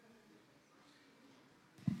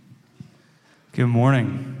Good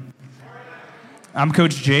morning. I'm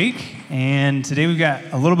Coach Jake, and today we've got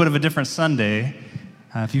a little bit of a different Sunday.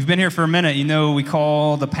 If you've been here for a minute, you know we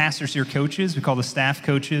call the pastors here coaches. We call the staff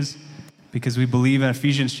coaches because we believe in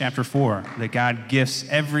Ephesians chapter 4 that God gifts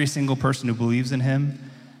every single person who believes in him,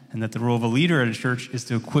 and that the role of a leader at a church is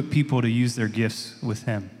to equip people to use their gifts with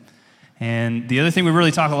him. And the other thing we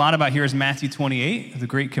really talk a lot about here is Matthew 28, the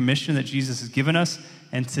Great Commission that Jesus has given us.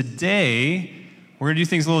 And today, we're going to do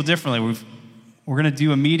things a little differently. We're going to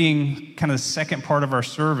do a meeting, kind of the second part of our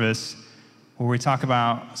service, where we talk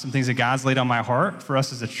about some things that God's laid on my heart for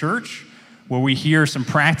us as a church, where we hear some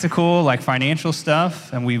practical, like financial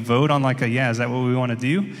stuff, and we vote on is that what we want to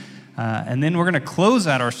do? And then we're going to close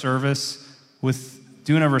out our service with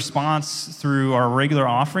doing a response through our regular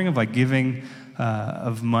offering of giving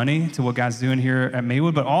of money to what God's doing here at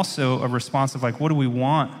Maywood, but also a response of what do we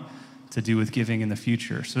want to do with giving in the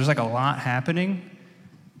future. So there's a lot happening,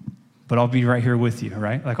 but I'll be right here with you,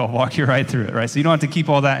 right? I'll walk you right through it, right? So you don't have to keep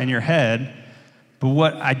all that in your head. But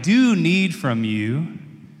what I do need from you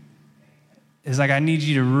is I need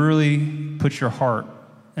you to really put your heart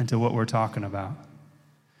into what we're talking about.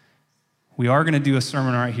 We are going to do a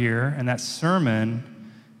sermon right here, and that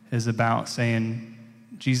sermon is about saying,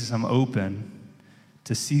 Jesus, I'm open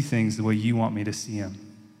to see things the way you want me to see them.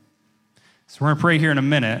 So we're going to pray here in a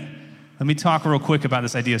minute. Let me talk real quick about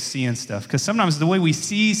this idea of seeing stuff, because sometimes the way we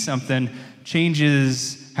see something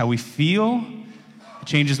changes how we feel, it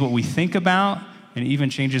changes what we think about, and it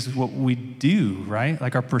even changes what we do, right?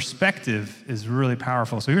 Our perspective is really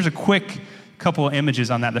powerful. So here's a quick couple of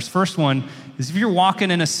images on that. This first one is if you're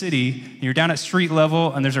walking in a city, and you're down at street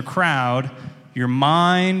level, and there's a crowd, your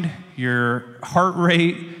mind, your heart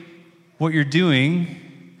rate, what you're doing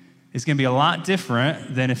is going to be a lot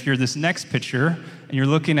different than if you're this next picture and you're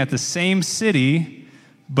looking at the same city,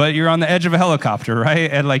 but you're on the edge of a helicopter, right?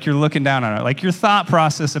 And you're looking down on it. Your thought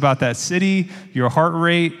process about that city, your heart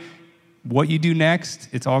rate, what you do next,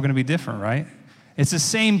 it's all going to be different, right? It's the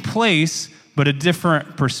same place, but a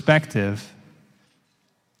different perspective.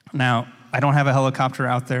 Now, I don't have a helicopter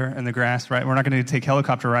out there in the grass, right? We're not going to take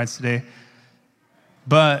helicopter rides today.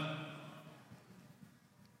 But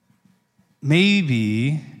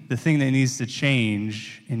maybe the thing that needs to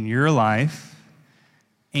change in your life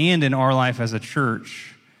and in our life as a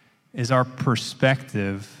church is our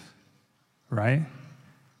perspective, right?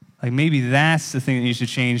 Maybe that's the thing that needs to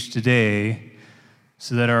change today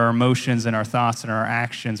so that our emotions and our thoughts and our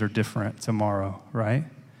actions are different tomorrow, right?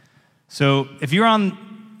 So if you're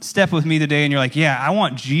on step with me today and you're I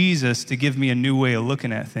want Jesus to give me a new way of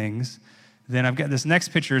looking at things, then I've got this next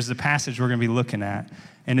picture is the passage we're going to be looking at.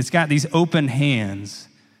 And it's got these open hands.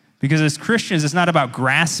 Because as Christians, it's not about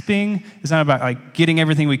grasping. It's not about getting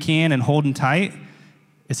everything we can and holding tight.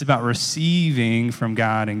 It's about receiving from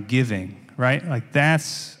God and giving, right?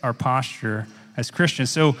 That's our posture as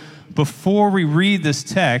Christians. So before we read this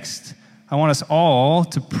text, I want us all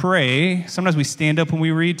to pray. Sometimes we stand up when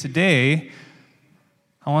we read. Today,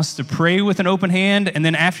 I want us to pray with an open hand, and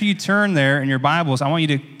then after you turn there in your Bibles, I want you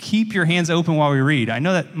to keep your hands open while we read. I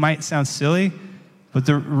know that might sound silly, but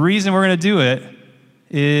the reason we're going to do it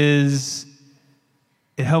is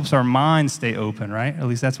it helps our mind stay open, right? At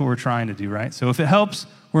least that's what we're trying to do, right? So if it helps,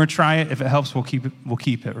 we're going to try it. If it helps, we'll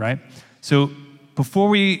keep it, right? So before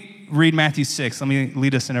we read Matthew 6, let me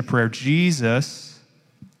lead us in a prayer. Jesus,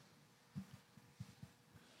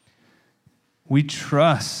 we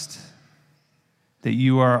trust that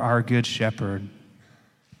you are our good shepherd.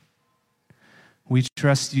 We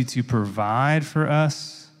trust you to provide for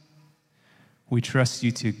us. We trust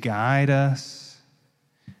you to guide us.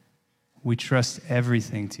 We trust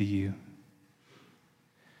everything to you.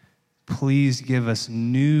 Please give us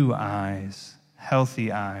new eyes,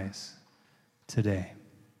 healthy eyes today.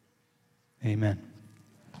 Amen.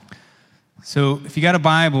 So if you got a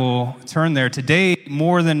Bible, turn there. Today,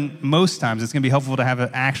 more than most times, it's going to be helpful to have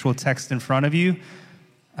an actual text in front of you.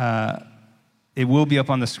 It will be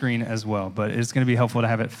up on the screen as well, but it's going to be helpful to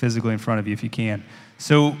have it physically in front of you if you can.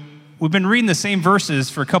 So we've been reading the same verses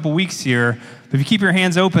for a couple weeks here, but if you keep your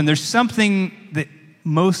hands open, there's something that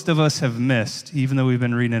most of us have missed, even though we've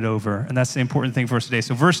been reading it over, and that's the important thing for us today.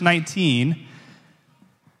 So verse 19,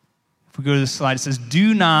 if we go to the slide, it says,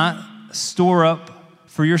 "Do not store up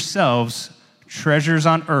for yourselves treasures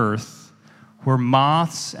on earth where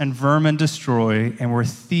moths and vermin destroy and where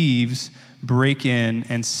thieves break in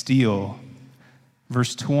and steal."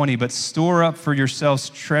 Verse 20, "But store up for yourselves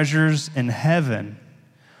treasures in heaven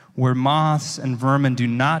where moths and vermin do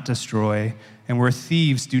not destroy and where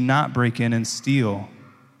thieves do not break in and steal.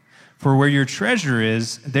 For where your treasure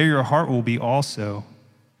is, there your heart will be also.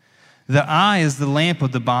 The eye is the lamp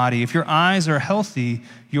of the body. If your eyes are healthy,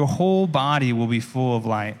 your whole body will be full of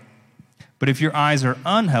light. But if your eyes are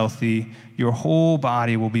unhealthy, your whole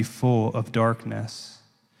body will be full of darkness.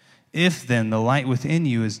 If then the light within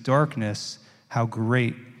you is darkness, how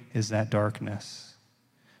great is that darkness?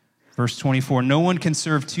 Verse 24, no one can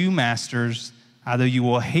serve two masters. Either you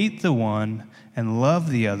will hate the one and love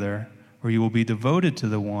the other, or you will be devoted to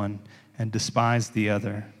the one and despise the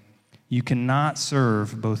other. You cannot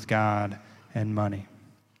serve both God and money.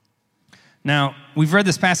 Now, we've read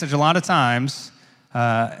this passage a lot of times,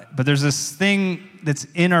 but there's this thing that's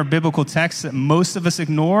in our biblical text that most of us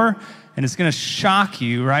ignore, and it's going to shock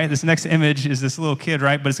you, right? This next image is this little kid,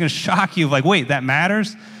 right? But it's going to shock you like, wait, that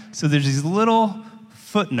matters? So there's these little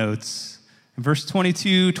footnotes. In verse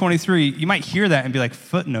 22, 23, you might hear that and be like,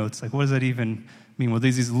 footnotes? Like, what does that even mean? Well,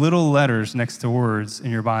 there's these little letters next to words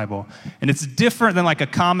in your Bible. And it's different than like a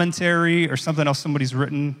commentary or something else somebody's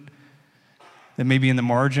written that may be in the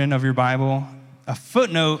margin of your Bible. A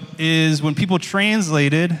footnote is when people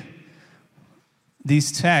translated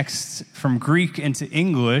these texts from Greek into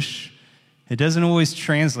English, it doesn't always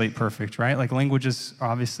translate perfect, right? Like languages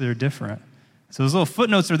obviously are different. So those little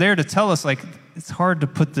footnotes are there to tell us, like, it's hard to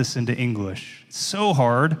put this into English. It's so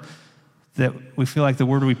hard that we feel like the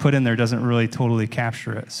word we put in there doesn't really totally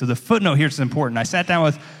capture it. So the footnote here is important. I sat down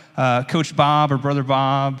with Coach Bob or Brother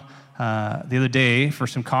Bob the other day for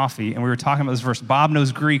some coffee, and we were talking about this verse. Bob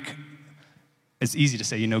knows Greek. It's easy to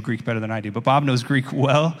say you know Greek better than I do, but Bob knows Greek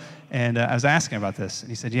well, and I was asking about this, and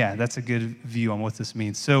he said, yeah, that's a good view on what this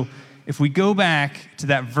means. So if we go back to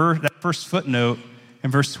that first footnote in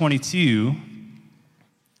verse 22,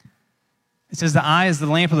 it says the eye is the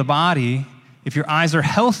lamp of the body. If your eyes are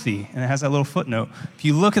healthy, and it has that little footnote, if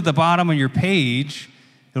you look at the bottom of your page,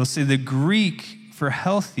 it'll say the Greek for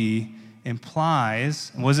healthy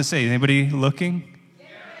implies, and what does it say? Anybody looking?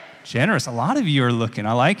 Generous. A lot of you are looking.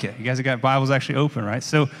 I like it. You guys have got Bibles actually open, right?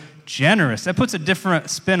 So generous. That puts a different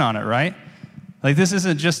spin on it, right? Like this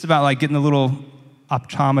isn't just about like getting the little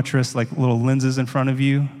optometrist, like little lenses in front of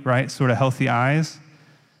you, right? Sort of healthy eyes.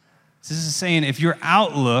 This is saying if your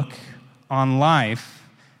outlook on life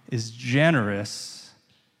is generous,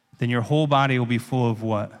 then your whole body will be full of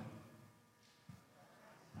what?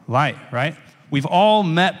 Light, right? We've all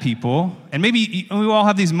met people, and maybe we all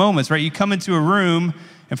have these moments, right? You come into a room,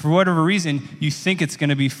 and for whatever reason, you think it's going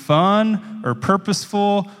to be fun or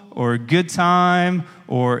purposeful or a good time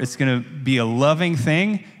or it's going to be a loving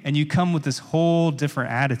thing, and you come with this whole different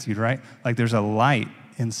attitude, right? Like there's a light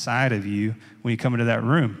inside of you when you come into that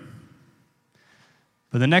room.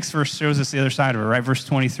 But the next verse shows us the other side of it, right? Verse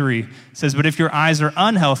 23 says, but if your eyes are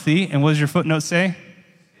unhealthy, and what does your footnote say?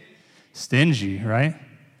 Stingy, right?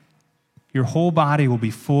 Your whole body will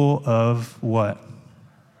be full of what?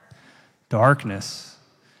 Darkness.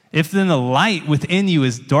 If then the light within you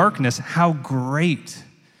is darkness, how great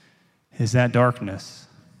is that darkness?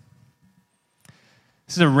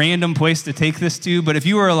 This is a random place to take this to, but if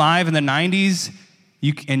you were alive in the 90s,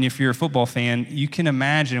 and if you're a football fan, you can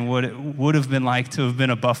imagine what it would have been like to have been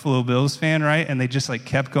a Buffalo Bills fan, right? And they just like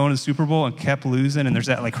kept going to the Super Bowl and kept losing, and there's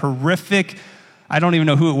that like horrific, I don't even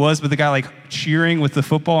know who it was, but the guy like cheering with the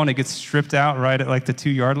football and it gets stripped out right at like the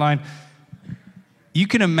 2-yard line. You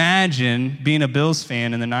can imagine being a Bills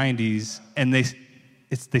fan in the 90s and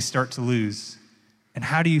they start to lose. And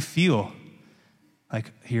how do you feel?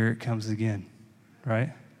 Like, here it comes again,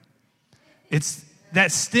 right? It's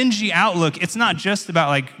that stingy outlook. It's not just about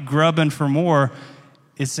like grubbing for more.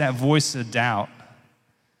 It's that voice of doubt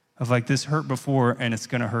of like, this hurt before and it's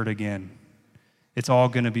going to hurt again. It's all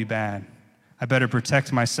going to be bad. I better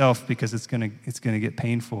protect myself because it's going to get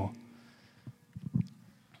painful.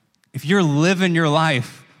 If you're living your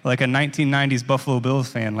life like a 1990s Buffalo Bills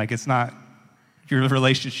fan, like it's not, your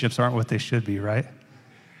relationships aren't what they should be, right?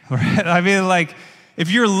 Right? I mean, like,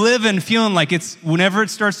 if you're living feeling like it's, whenever it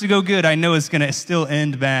starts to go good, I know it's going to still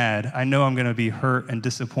end bad. I know I'm going to be hurt and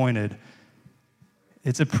disappointed.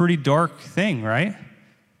 It's a pretty dark thing, right?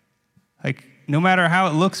 Like, no matter how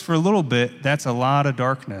it looks for a little bit, that's a lot of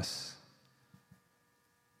darkness.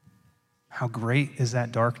 How great is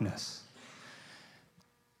that darkness?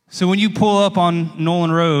 So when you pull up on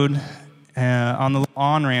Nolan Road, on the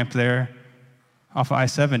on-ramp there, off of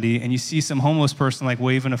I-70, and you see some homeless person like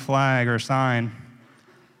waving a flag or a sign,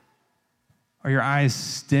 are your eyes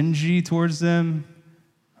stingy towards them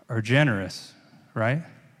or generous, right?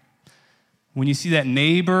 When you see that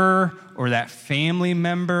neighbor or that family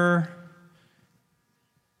member,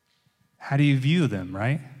 how do you view them,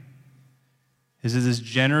 right? Is it this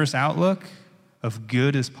generous outlook of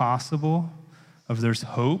good as possible, of there's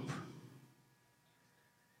hope?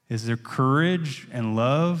 Is there courage and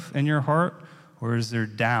love in your heart, or is there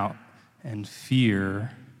doubt and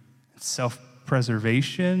fear,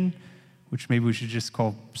 self-preservation, which maybe we should just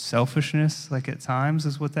call selfishness, like at times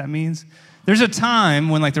is what that means? There's a time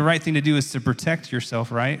when like the right thing to do is to protect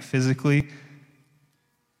yourself, right, physically.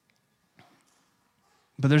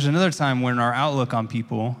 But there's another time when our outlook on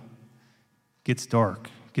people gets dark,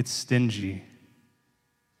 gets stingy.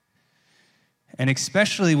 And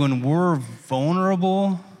especially when we're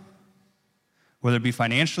vulnerable, whether it be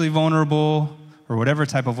financially vulnerable or whatever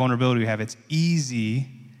type of vulnerability we have, it's easy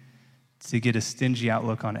to get a stingy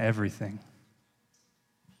outlook on everything.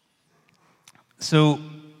 So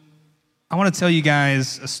I want to tell you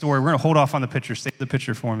guys a story. We're going to hold off on the picture. Save the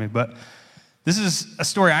picture for me. But this is a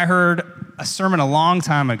story I heard a sermon a long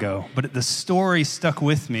time ago, but the story stuck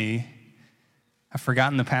with me. I've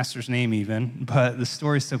forgotten the pastor's name even, but the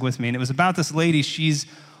story stuck with me. And it was about this lady. She's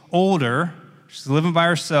older. She's living by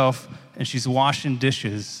herself, and she's washing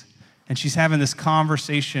dishes. And she's having this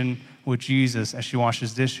conversation with Jesus as she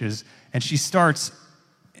washes dishes. And she starts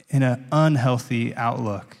in an unhealthy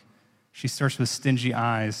outlook. She starts with stingy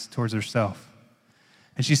eyes towards herself.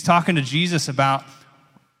 And she's talking to Jesus about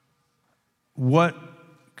what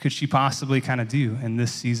could she possibly kind of do in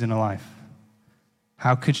this season of life.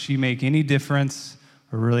 How could she make any difference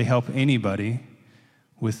or really help anybody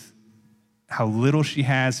with how little she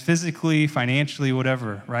has physically, financially,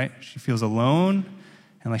 whatever, right? She feels alone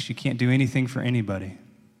and like she can't do anything for anybody.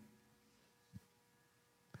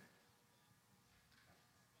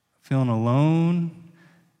 Feeling alone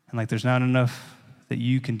and like there's not enough that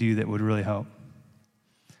you can do that would really help.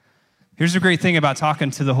 Here's the great thing about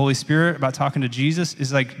talking to the Holy Spirit, about talking to Jesus,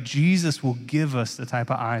 is like Jesus will give us the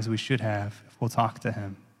type of eyes we should have if we'll talk to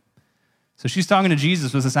him. So she's talking to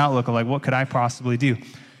Jesus with this outlook of like, what could I possibly do?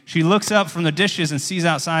 She looks up from the dishes and sees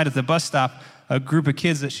outside at the bus stop a group of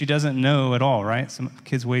kids that she doesn't know at all, right? Some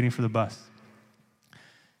kids waiting for the bus.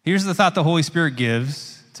 Here's the thought the Holy Spirit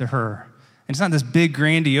gives to her. And it's not this big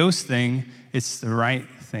grandiose thing, it's the right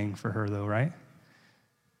thing for her though, right?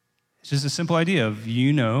 It's just a simple idea of,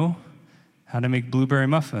 you know how to make blueberry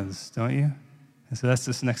muffins, don't you? And so that's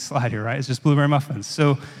this next slide here, right? It's just blueberry muffins.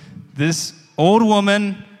 So this old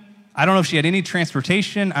woman, I don't know if she had any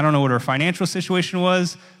transportation. I don't know what her financial situation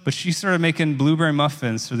was, but she started making blueberry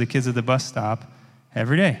muffins for the kids at the bus stop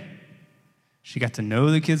every day. She got to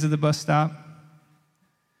know the kids at the bus stop.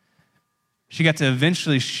 She got to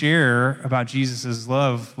eventually share about Jesus'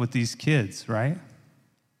 love with these kids, right?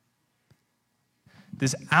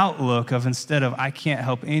 This outlook of, instead of I can't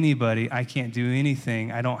help anybody, I can't do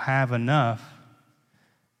anything, I don't have enough,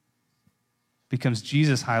 becomes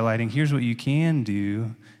Jesus highlighting, here's what you can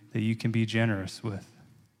do that you can be generous with.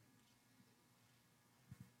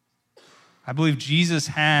 I believe Jesus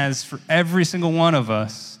has for every single one of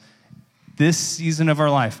us this season of our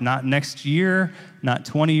life, not next year, not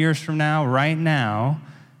 20 years from now, right now,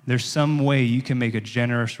 there's some way you can make a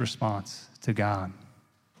generous response to God.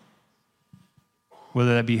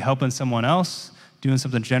 Whether that be helping someone else, doing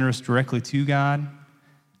something generous directly to God,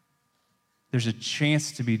 there's a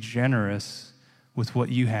chance to be generous with what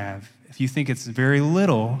you have. If you think it's very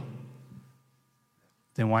little,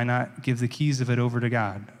 then why not give the keys of it over to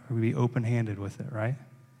God or be open-handed with it, right?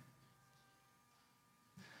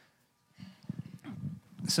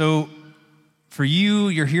 So for you,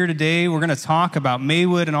 you're here today. We're going to talk about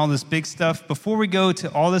Maywood and all this big stuff. Before we go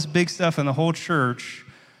to all this big stuff in the whole church,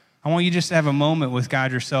 I want you just to have a moment with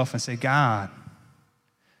God yourself and say, God,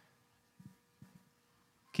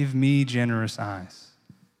 give me generous eyes.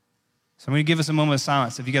 So I'm going to give us a moment of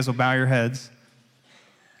silence. If you guys will bow your heads.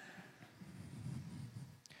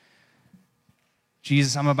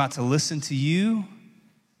 Jesus, I'm about to listen to you,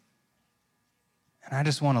 and I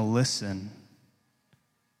just want to listen.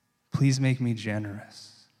 Please make me generous.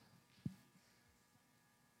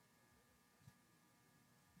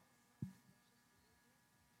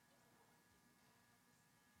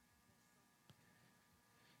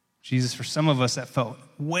 Jesus, for some of us that felt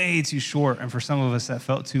way too short, and for some of us that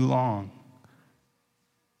felt too long.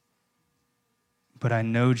 But I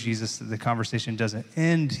know, Jesus, that the conversation doesn't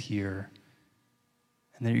end here,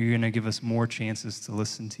 and that you're going to give us more chances to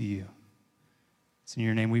listen to you. It's in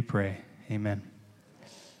your name we pray. Amen.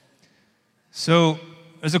 So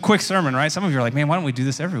there's a quick sermon, right? Some of you are like, man, why don't we do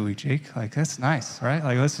this every week, Jake? Like, that's nice, right?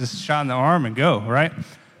 Like, let's just shot in the arm and go, right?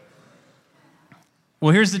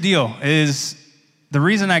 Well, here's the deal, is the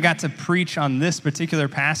reason I got to preach on this particular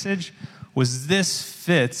passage was this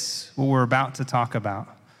fits what we're about to talk about.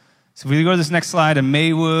 So if we go to this next slide in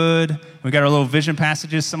Maywood, we got our little vision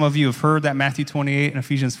passages. Some of you have heard that Matthew 28 and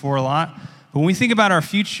Ephesians 4 a lot. But when we think about our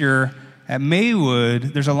future at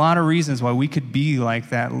Maywood, there's a lot of reasons why we could be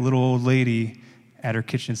like that little old lady at her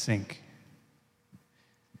kitchen sink.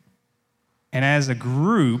 And as a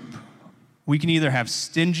group, we can either have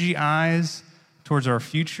stingy eyes towards our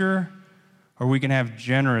future, or we can have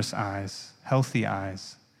generous eyes, healthy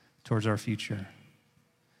eyes towards our future.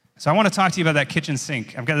 So I want to talk to you about that kitchen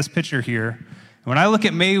sink. I've got this picture here. And when I look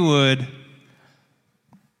at Maywood,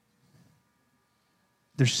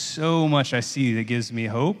 there's so much I see that gives me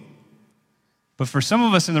hope. But for some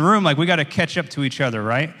of us in the room, like, we got to catch up to each other,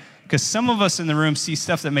 right? Because some of us in the room see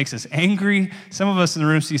stuff that makes us angry. Some of us in the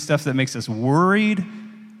room see stuff that makes us worried.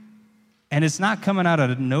 And it's not coming out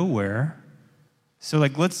of nowhere. So,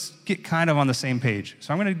 like, let's get kind of on the same page.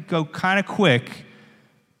 So I'm going to go kind of quick.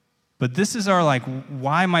 But this is our, like,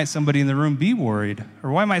 why might somebody in the room be worried? Or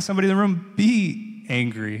why might somebody in the room be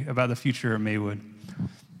angry about the future at Maywood?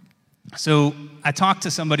 So I talked to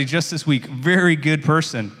somebody just this week, very good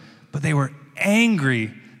person, but they were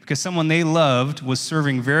angry because someone they loved was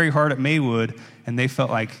serving very hard at Maywood, and they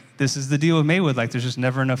felt like, this is the deal with Maywood, like, there's just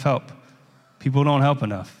never enough help. People don't help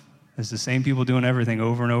enough. It's the same people doing everything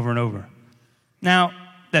over and over and over. Now,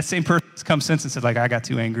 that same person comes since and said, like, I got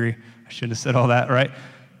too angry. I shouldn't have said all that, right?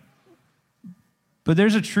 But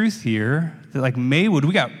there's a truth here that, like, Maywood,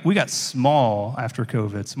 we got small after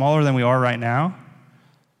COVID, smaller than we are right now.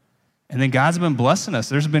 And then God's been blessing us.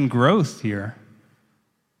 There's been growth here.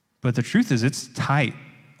 But the truth is, it's tight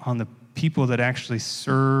on the people that actually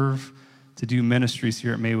serve to do ministries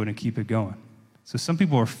here at Maywood and keep it going. So some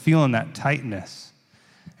people are feeling that tightness.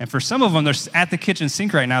 And for some of them, they're at the kitchen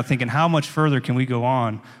sink right now thinking, how much further can we go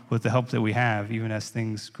on with the help that we have, even as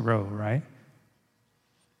things grow, right?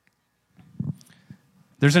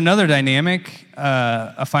 There's another dynamic,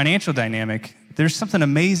 a financial dynamic. There's something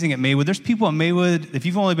amazing at Maywood. There's people at Maywood, if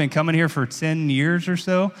you've only been coming here for 10 years or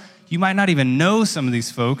so, you might not even know some of these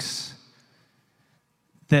folks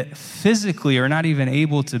that physically are not even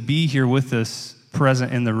able to be here with us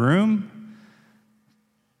present in the room,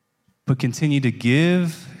 but continue to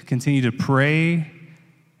give, continue to pray,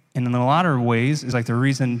 and in a lot of ways is like the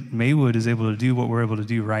reason Maywood is able to do what we're able to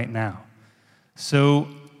do right now. So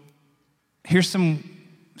here's some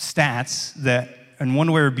stats that in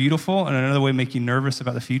one way are beautiful and another way make you nervous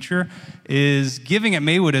about the future. Is giving at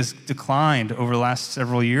Maywood has declined over the last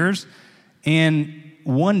several years. And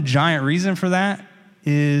one giant reason for that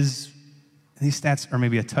is these stats are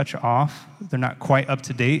maybe a touch off. They're not quite up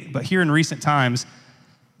to date. But here in recent times,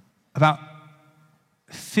 about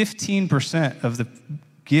 15% of the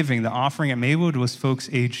giving, the offering at Maywood, was folks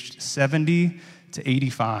aged 70 to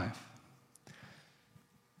 85.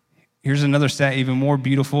 Here's another stat, even more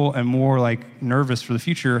beautiful and more like nervous for the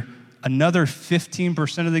future. Another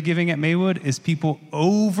 15% of the giving at Maywood is people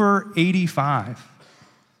over 85.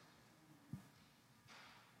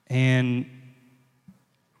 And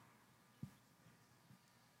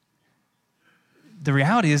the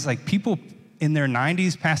reality is, like, people in their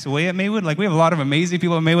 90s pass away at Maywood. Like, we have a lot of amazing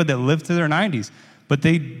people at Maywood that live to their 90s, but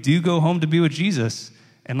they do go home to be with Jesus.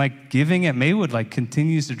 And, like, giving at Maywood, like,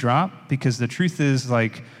 continues to drop because the truth is,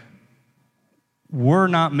 like, we're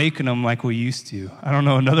not making them like we used to. I don't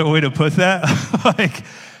know another way to put that.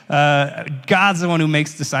 God's the one who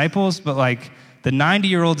makes disciples, but, like, the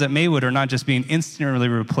 90-year-olds at Maywood are not just being instantly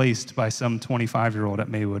replaced by some 25-year-old at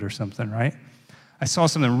Maywood or something, right? I saw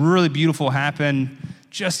something really beautiful happen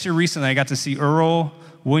just here recently. I got to see Earl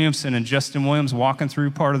Williamson and Justin Williams walking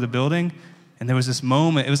through part of the building, and there was this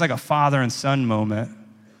moment. It was like a father and son moment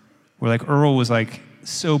where, like, Earl was, like,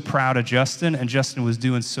 so proud of Justin, and Justin was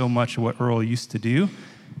doing so much of what Earl used to do.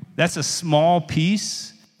 That's a small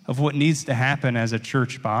piece of what needs to happen as a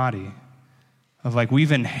church body. Of, like,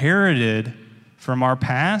 we've inherited from our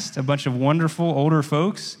past a bunch of wonderful older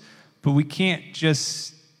folks, but we can't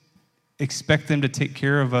just expect them to take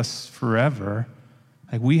care of us forever.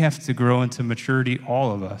 Like, we have to grow into maturity,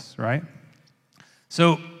 all of us, right?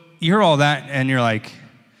 So you hear all that, and you're like,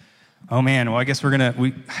 oh man, well, I guess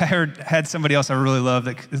had somebody else I really love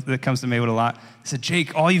that comes to Maywood a lot. They said,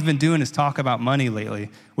 Jake, all you've been doing is talk about money lately,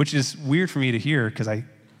 which is weird for me to hear because I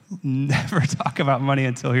never talk about money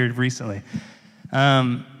until here recently.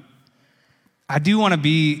 I do want to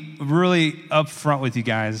be really upfront with you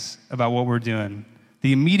guys about what we're doing.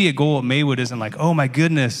 The immediate goal at Maywood isn't like, oh my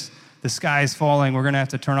goodness, the sky is falling, we're going to have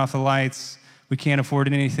to turn off the lights, we can't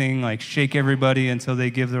afford anything, like shake everybody until they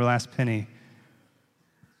give their last penny.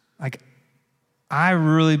 Like, I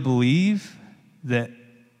really believe that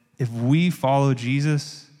if we follow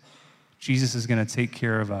Jesus, Jesus is going to take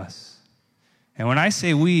care of us. And when I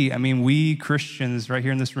say we, I mean we Christians right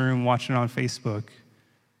here in this room watching on Facebook.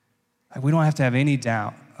 Like, we don't have to have any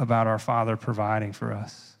doubt about our Father providing for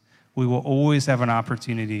us. We will always have an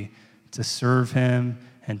opportunity to serve him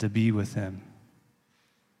and to be with him.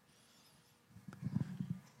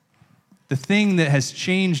 The thing that has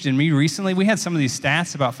changed in me recently, we had some of these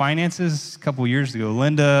stats about finances a couple years ago.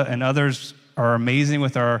 Linda and others are amazing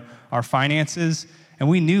with our finances. And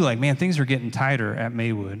we knew, like, man, things are getting tighter at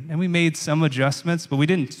Maywood. And we made some adjustments, but we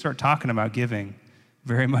didn't start talking about giving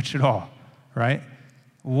very much at all, right?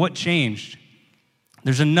 What changed?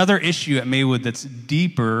 There's another issue at Maywood that's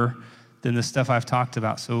deeper than the stuff I've talked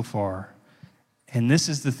about so far. And this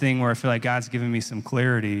is the thing where I feel like God's given me some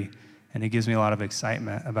clarity, and it gives me a lot of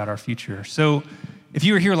excitement about our future. So if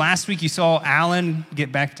you were here last week, you saw Alan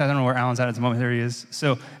get baptized. I don't know where Alan's at the moment. There he is.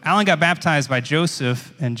 So Alan got baptized by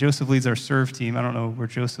Joseph, and Joseph leads our serve team. I don't know where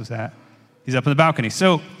Joseph's at. He's up in the balcony.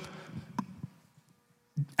 So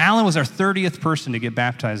Alan was our 30th person to get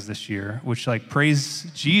baptized this year, which, like,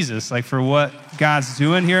 praise Jesus, like, for what God's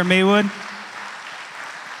doing here at Maywood.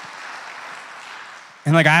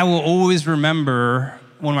 And, like, I will always remember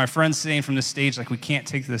one of my friends saying from the stage, like, we can't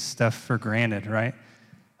take this stuff for granted, right?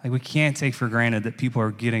 Like, we can't take for granted that people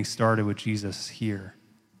are getting started with Jesus here.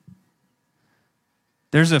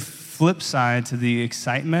 There's a flip side to the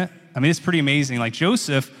excitement. I mean, it's pretty amazing. Like,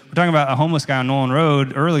 Joseph, we're talking about a homeless guy on Nolan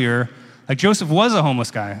Road earlier. Like, Joseph was a homeless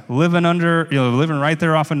guy, living right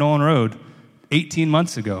there off of Nolan Road 18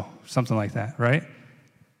 months ago, something like that, right?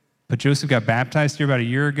 But Joseph got baptized here about a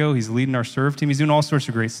year ago. He's leading our serve team. He's doing all sorts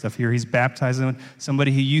of great stuff here. He's baptizing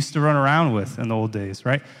somebody he used to run around with in the old days,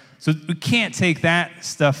 right? So we can't take that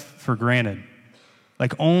stuff for granted.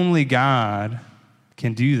 Like, only God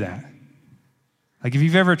can do that. Like, if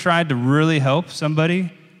you've ever tried to really help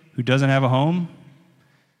somebody who doesn't have a home,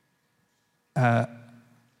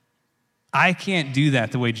 I can't do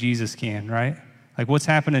that the way Jesus can, right? Like, what's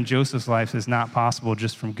happened in Joseph's life is not possible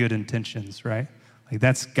just from good intentions, right? Like,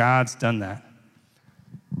 that's God's done that.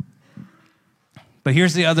 But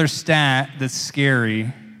here's the other stat that's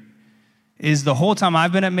scary, is the whole time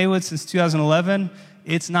I've been at Maywood since 2011,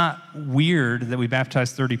 it's not weird that we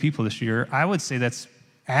baptized 30 people this year. I would say that's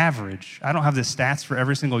average. I don't have the stats for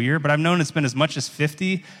every single year, but I've known it's been as much as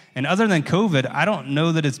 50. And other than COVID, I don't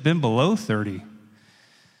know that it's been below 30.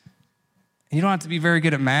 You don't have to be very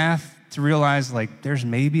good at math to realize, like, there's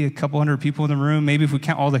maybe a couple hundred people in the room. Maybe if we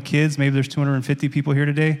count all the kids, maybe there's 250 people here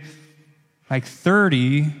today. Like,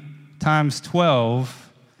 30 times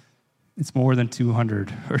 12, it's more than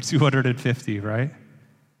 200 or 250, right?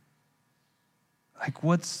 Like,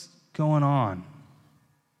 what's going on?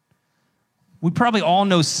 We probably all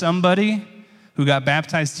know somebody who got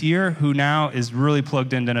baptized here who now is really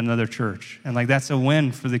plugged into another church. And, like, that's a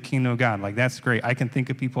win for the kingdom of God. Like, that's great. I can think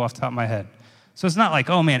of people off the top of my head. So it's not like,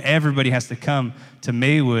 oh man, everybody has to come to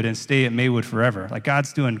Maywood and stay at Maywood forever. Like,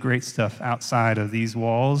 God's doing great stuff outside of these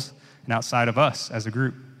walls and outside of us as a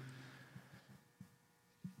group.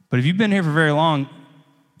 But if you've been here for very long,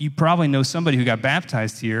 you probably know somebody who got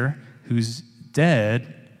baptized here who's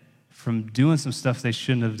dead from doing some stuff they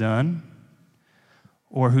shouldn't have done,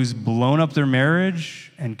 or who's blown up their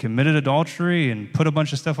marriage and committed adultery and put a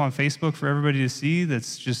bunch of stuff on Facebook for everybody to see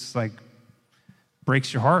that's just, like,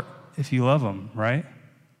 breaks your heart if you love them, right?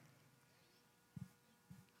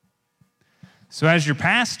 So as your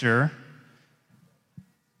pastor,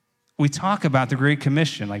 we talk about the Great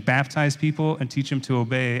Commission, like, baptize people and teach them to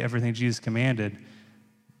obey everything Jesus commanded.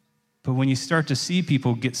 But when you start to see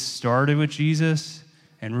people get started with Jesus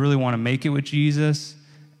and really want to make it with Jesus,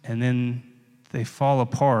 and then they fall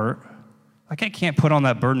apart, like, I can't put on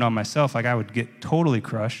that burden on myself. Like, I would get totally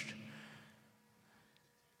crushed.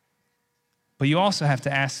 But you also have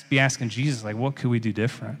to be asking Jesus, like, what could we do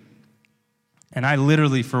different? And I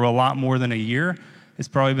literally, for a lot more than a year, it's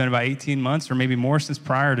probably been about 18 months or maybe more since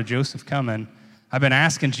prior to Joseph coming, I've been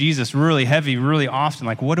asking Jesus really heavy, really often,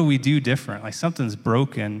 like, what do we do different? Like, something's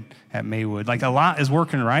broken at Maywood. Like, a lot is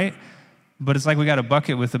working right, but it's like we got a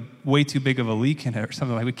bucket with way too big of a leak in it or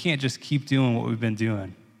something. Like, we can't just keep doing what we've been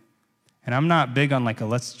doing. And I'm not big on, like, a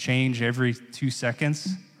let's change every 2 seconds,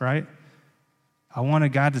 right? I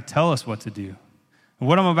wanted God to tell us what to do. And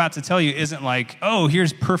what I'm about to tell you isn't like, oh,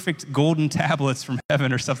 here's perfect golden tablets from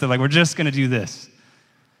heaven or something. Like, we're just going to do this.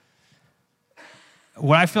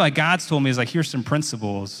 What I feel like God's told me is, like, here's some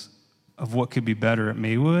principles of what could be better at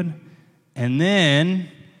Maywood. And then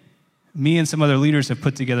me and some other leaders have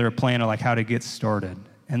put together a plan of, like, how to get started.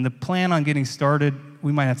 And the plan on getting started,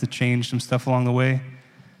 we might have to change some stuff along the way.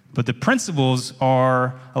 But the principles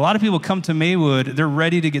are, a lot of people come to Maywood, they're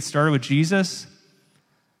ready to get started with Jesus,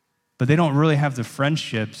 but they don't really have the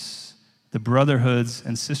friendships, the brotherhoods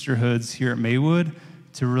and sisterhoods here at Maywood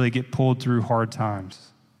to really get pulled through hard times.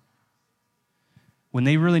 when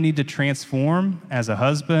they really need to transform as a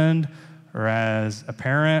husband or as a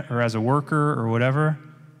parent or as a worker or whatever,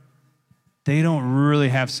 they don't really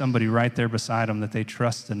have somebody right there beside them that they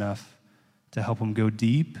trust enough to help them go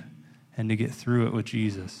deep and to get through it with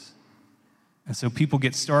Jesus. And so people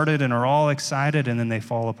get started and are all excited, and then they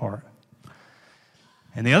fall apart.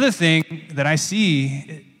 And the other thing that I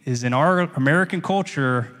see is in our American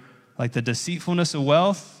culture, like the deceitfulness of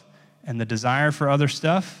wealth and the desire for other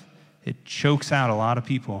stuff, it chokes out a lot of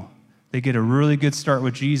people. They get a really good start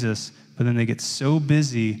with Jesus, but then they get so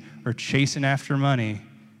busy or chasing after money,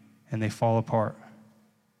 and they fall apart.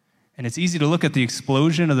 And it's easy to look at the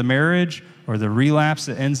explosion of the marriage or the relapse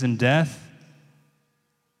that ends in death.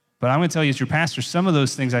 But I'm going to tell you as your pastor, some of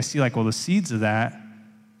those things I see like, well, the seeds of that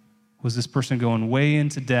was this person going way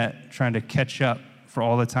into debt, trying to catch up for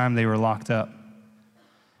all the time they were locked up,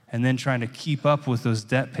 and then trying to keep up with those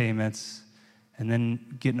debt payments, and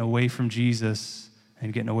then getting away from Jesus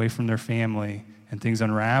and getting away from their family, and things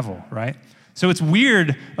unravel, right? So it's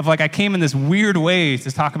weird of like I came in this weird way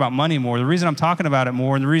to talk about money more. The reason I'm talking about it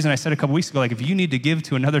more, and the reason I said a couple weeks ago, like if you need to give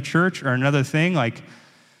to another church or another thing, like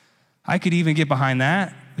I could even get behind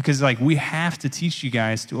that, because like we have to teach you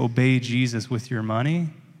guys to obey Jesus with your money.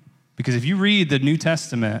 Because if you read the New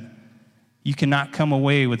Testament, you cannot come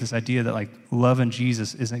away with this idea that like loving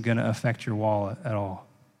Jesus isn't going to affect your wallet at all.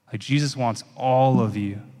 Like Jesus wants all of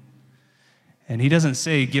you. And he doesn't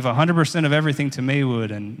say give 100% of everything to Maywood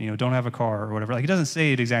and don't have a car or whatever. Like he doesn't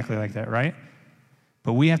say it exactly like that, right?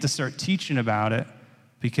 But we have to start teaching about it,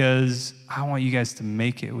 because I want you guys to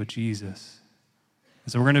make it with Jesus.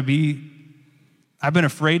 And so I've been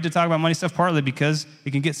afraid to talk about money stuff partly because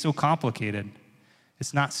it can get so complicated.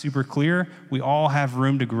 It's not super clear. We all have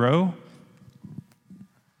room to grow.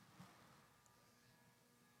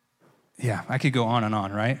 Yeah, I could go on and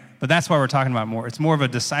on, right? But that's why we're talking about more. It's more of a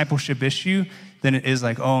discipleship issue than it is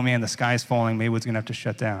like, oh man, the sky's falling, Maywood's gonna have to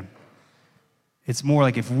shut down. It's more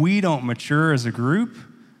like if we don't mature as a group,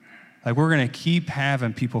 like we're gonna keep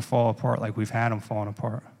having people fall apart like we've had them falling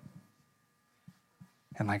apart.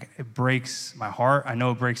 And like it breaks my heart. I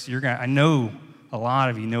know it breaks your guy. I know a lot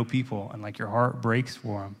of you know people, and like your heart breaks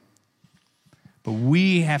for them. But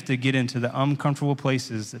we have to get into the uncomfortable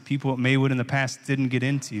places that people at Maywood in the past didn't get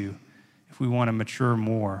into if we want to mature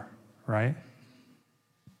more, right?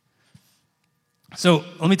 So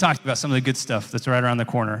let me talk about some of the good stuff that's right around the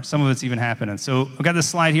corner. Some of it's even happening. So I've got this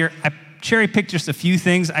slide here. I cherry-picked just a few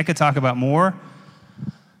things. I could talk about more.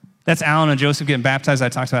 That's Alan and Joseph getting baptized. I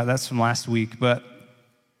talked about that's from last week. But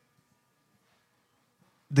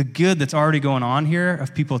the good that's already going on here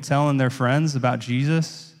of people telling their friends about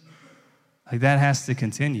Jesus, like that has to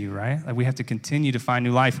continue, right? Like we have to continue to find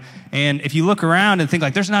new life. And if you look around and think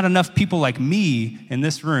like there's not enough people like me in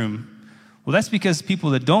this room, well, that's because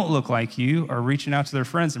people that don't look like you are reaching out to their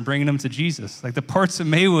friends and bringing them to Jesus. Like the parts of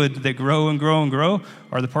Maywood that grow and grow and grow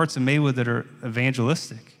are the parts of Maywood that are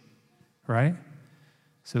evangelistic, right?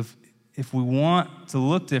 So if we want to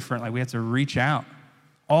look different, like we have to reach out.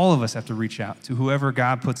 All of us have to reach out to whoever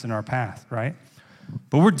God puts in our path, right?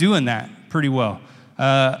 But we're doing that pretty well.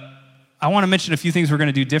 I want to mention a few things we're going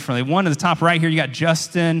to do differently. One, at the top right here, you got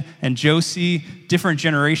Justin and Josie, different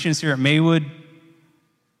generations here at Maywood.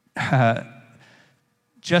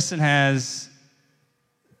 Justin has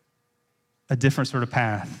a different sort of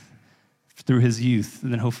path through his youth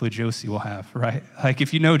than hopefully Josie will have, right? Like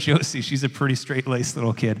if you know Josie, she's a pretty straight-laced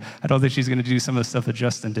little kid. I don't think she's going to do some of the stuff that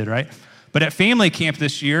Justin did, right? But at family camp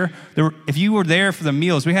this year, if you were there for the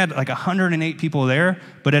meals, we had like 108 people there,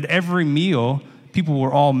 but at every meal, people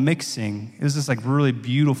were all mixing. It was this like really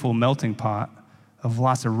beautiful melting pot of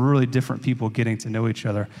lots of really different people getting to know each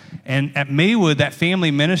other. And at Maywood, that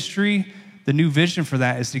family ministry, the new vision for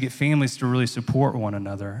that is to get families to really support one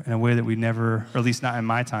another in a way that we never, or at least not in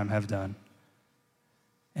my time, have done.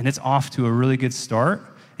 And it's off to a really good start.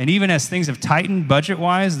 And even as things have tightened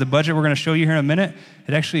budget-wise, the budget we're going to show you here in a minute,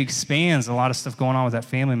 it actually expands a lot of stuff going on with that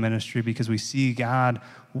family ministry because we see God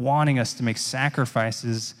wanting us to make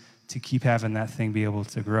sacrifices to keep having that thing be able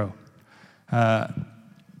to grow.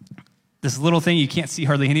 This little thing you can't see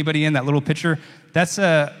hardly anybody in, that little picture, that's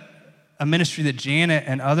a ministry that Janet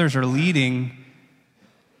and others are leading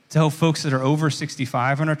to help folks that are over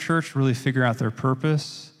 65 in our church really figure out their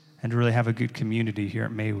purpose and to really have a good community here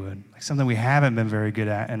at Maywood. Like something we haven't been very good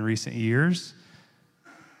at in recent years.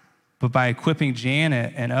 But by equipping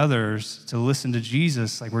Janet and others to listen to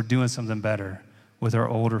Jesus, like we're doing something better with our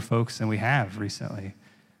older folks than we have recently.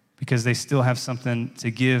 Because they still have something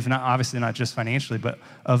to give, obviously not just financially, but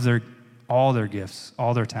of all their gifts,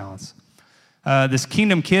 all their talents. This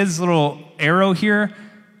Kingdom Kids little arrow here,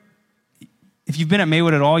 if you've been at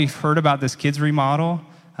Maywood at all, you've heard about this kids remodel.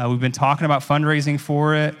 We've been talking about fundraising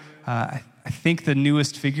for it. I think the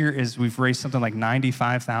newest figure is we've raised something like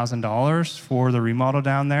 $95,000 for the remodel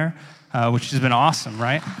down there, which has been awesome,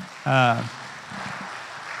 right?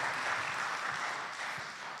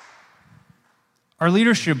 Our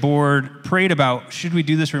leadership board prayed about, should we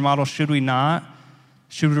do this remodel, should we not?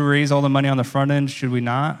 Should we raise all the money on the front end, should we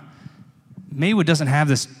not? Maywood doesn't have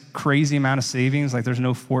this crazy amount of savings, like there's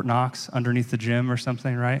no Fort Knox underneath the gym or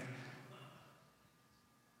something, right?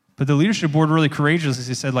 But the leadership board really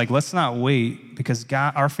courageously said, like, let's not wait because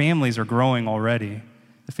God, our families are growing already.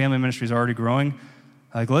 The family ministry is already growing.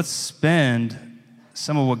 Like, let's spend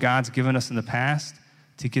some of what God's given us in the past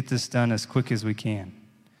to get this done as quick as we can.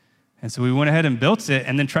 And so we went ahead and built it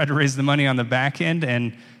and then tried to raise the money on the back end,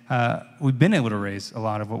 and we've been able to raise a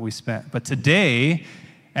lot of what we spent. But today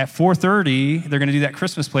at 4:30, they're going to do that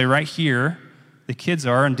Christmas play right here. The kids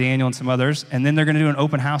are, and Daniel and some others, and then they're going to do an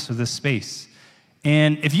open house of this space.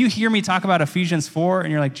 And if you hear me talk about Ephesians 4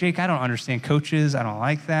 and you're like, Jake, I don't understand coaches, I don't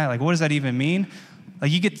like that. Like, what does that even mean?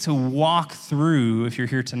 Like, you get to walk through, if you're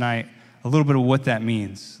here tonight, a little bit of what that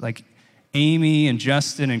means. Like, Amy and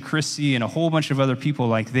Justin and Chrissy and a whole bunch of other people,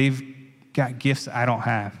 like, they've got gifts I don't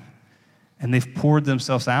have. And they've poured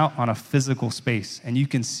themselves out on a physical space. And you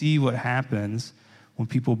can see what happens when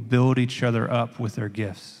people build each other up with their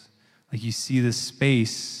gifts. Like, you see this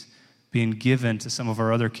space being given to some of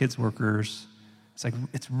our other kids workers. It's like,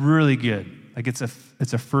 it's really good. Like, it's a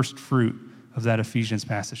first fruit of that Ephesians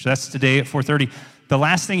passage. So that's today at 4:30. The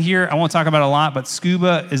last thing here, I won't talk about a lot, but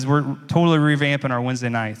Scuba is, we're totally revamping our Wednesday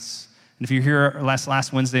nights. And if you're here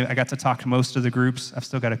last Wednesday, I got to talk to most of the groups. I've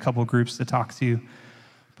still got a couple groups to talk to.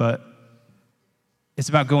 But it's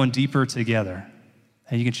about going deeper together.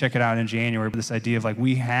 And you can check it out in January. But this idea of, like,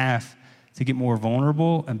 we have to get more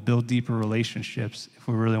vulnerable and build deeper relationships if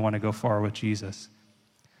we really want to go far with Jesus.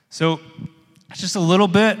 So it's just a little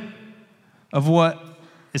bit of what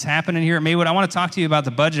is happening here at Maywood. I want to talk to you about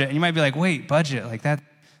the budget. And you might be like, wait, budget, like that,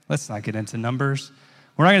 let's not get into numbers.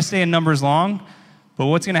 We're not going to stay in numbers long, but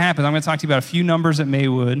what's going to happen, I'm going to talk to you about a few numbers at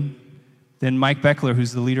Maywood. Then Mike Beckler,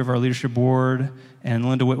 who's the leader of our leadership board, and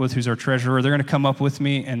Linda Whitworth, who's our treasurer, they're going to come up with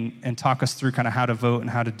me and talk us through kind of how to vote and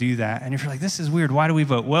how to do that. And if you're like, this is weird, why do we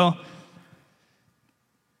vote? Well,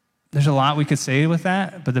 there's a lot we could say with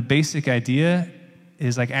that, but the basic idea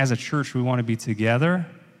is, like, as a church, we want to be together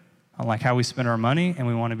on, like, how we spend our money, and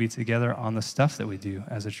we want to be together on the stuff that we do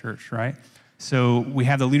as a church, right? So we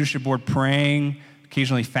have the leadership board praying,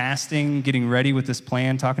 occasionally fasting, getting ready with this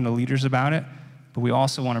plan, talking to leaders about it, but we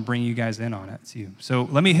also want to bring you guys in on it too. So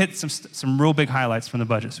let me hit some real big highlights from the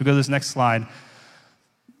budget. So go to this next slide.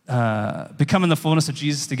 Becoming the fullness of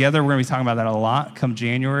Jesus together. We're going to be talking about that a lot come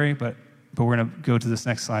January, but we're going to go to this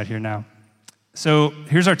next slide here now. So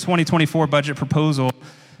here's our 2024 budget proposal.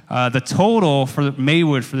 The total for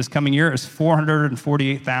Maywood for this coming year is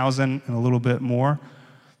 $448,000 and a little bit more.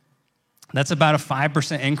 That's about a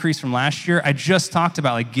 5% increase from last year. I just talked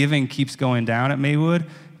about, like, giving keeps going down at Maywood,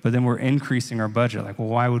 but then we're increasing our budget. Like, well,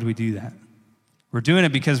 why would we do that? We're doing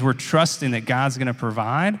it because we're trusting that God's going to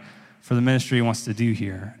provide for the ministry he wants to do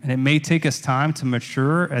here. And it may take us time to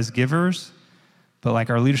mature as givers, but, like,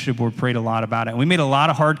 our leadership board prayed a lot about it. And we made a lot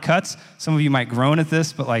of hard cuts. Some of you might groan at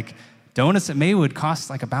this, but, like, donuts at Maywood cost,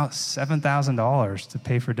 like, about $7,000 to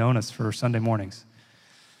pay for donuts for Sunday mornings.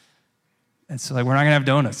 And so, like, we're not going to have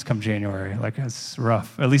donuts come January. Like, it's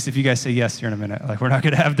rough. At least if you guys say yes here in a minute. Like, we're not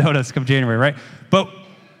going to have donuts come January, right? But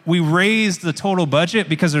we raised the total budget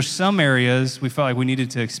because there's some areas we felt like we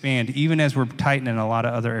needed to expand, even as we're tightening a lot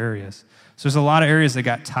of other areas. So there's a lot of areas that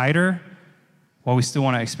got tighter while we still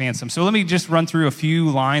want to expand some. So let me just run through a few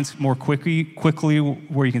lines more quickly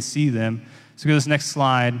where you can see them. So go to this next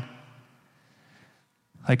slide.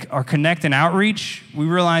 Like, our connect and outreach, we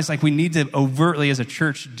realized, like, we need to overtly as a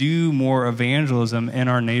church do more evangelism in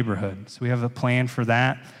our neighborhood. So we have a plan for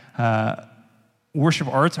that. Worship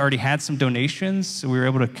Arts already had some donations, so we were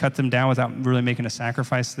able to cut them down without really making a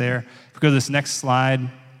sacrifice there. If we go to this next slide.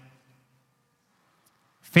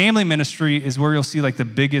 Family ministry is where you'll see, like, the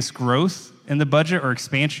biggest growth in the budget or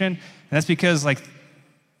expansion. And that's because, like,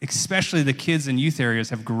 especially the kids and youth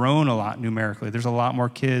areas have grown a lot numerically. There's a lot more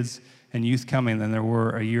kids and youth coming than there were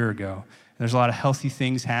a year ago. There's a lot of healthy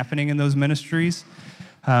things happening in those ministries.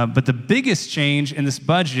 But the biggest change in this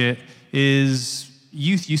budget is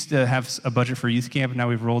youth used to have a budget for youth camp, and now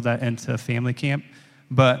we've rolled that into family camp.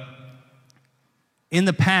 But in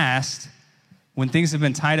the past, when things have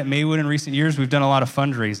been tight at Maywood in recent years, we've done a lot of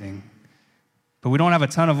fundraising. But we don't have a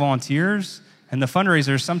ton of volunteers, and the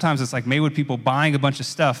fundraisers, sometimes it's like Maywood people buying a bunch of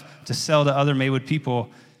stuff to sell to other Maywood people.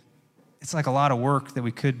 it's like a lot of work that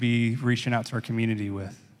we could be reaching out to our community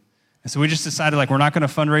with. And so we just decided, like, we're not going to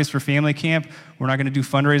fundraise for family camp. We're not going to do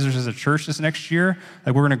fundraisers as a church this next year.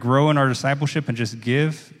 Like, we're going to grow in our discipleship and just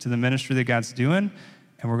give to the ministry that God's doing.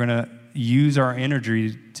 And we're going to use our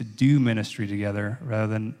energy to do ministry together rather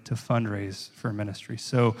than to fundraise for ministry.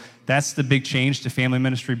 So that's the big change to family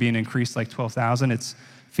ministry being increased like $12,000. It's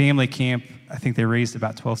family camp. I think they raised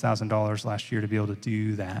about $12,000 last year to be able to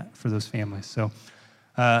do that for those families. So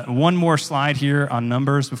one more slide here on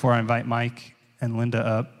numbers before I invite Mike and Linda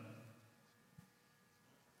up.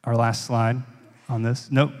 Our last slide on this.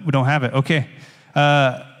 Nope, we don't have it. Okay.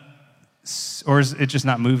 Or is it just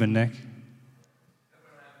not moving, Nick?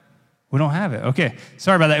 We don't have it. Okay.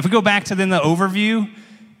 Sorry about that. If we go back to then the overview,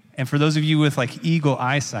 and for those of you with like eagle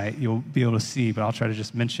eyesight, you'll be able to see, but I'll try to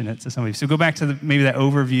just mention it to some of you. So go back to maybe that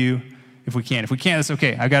overview if we can. If we can't, that's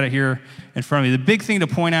okay. I got it here in front of me. The big thing to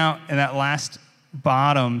point out in that last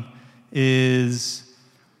bottom is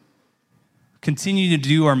continue to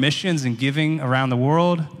do our missions and giving around the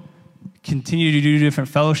world, continue to do different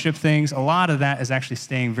fellowship things. A lot of that is actually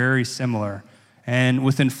staying very similar. And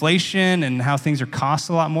with inflation and how things are cost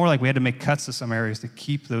a lot more, like we had to make cuts to some areas to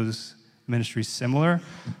keep those ministries similar.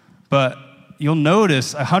 But you'll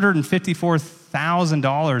notice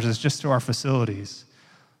 $154,000 is just to our facilities.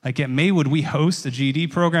 Like at Maywood, we host a GED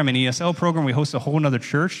program, an ESL program. We host a whole nother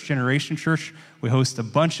church, Generation Church. We host a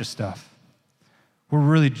bunch of stuff. We're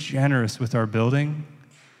really generous with our building.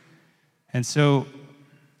 And so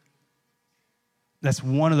that's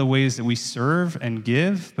one of the ways that we serve and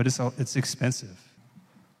give, but it's expensive.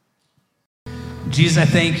 Jesus, I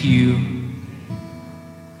thank you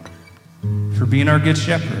for being our good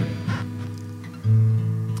shepherd.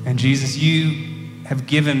 And Jesus, you have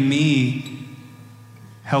given me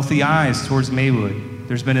healthy eyes towards Maywood.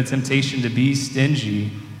 There's been a temptation to be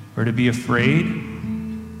stingy or to be afraid.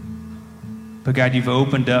 But God, you've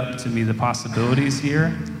opened up to me the possibilities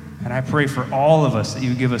here. And I pray for all of us that you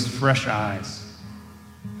would give us fresh eyes,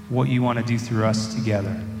 what you want to do through us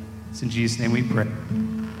together. It's in Jesus' name we pray.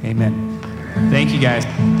 Amen. Thank you, guys.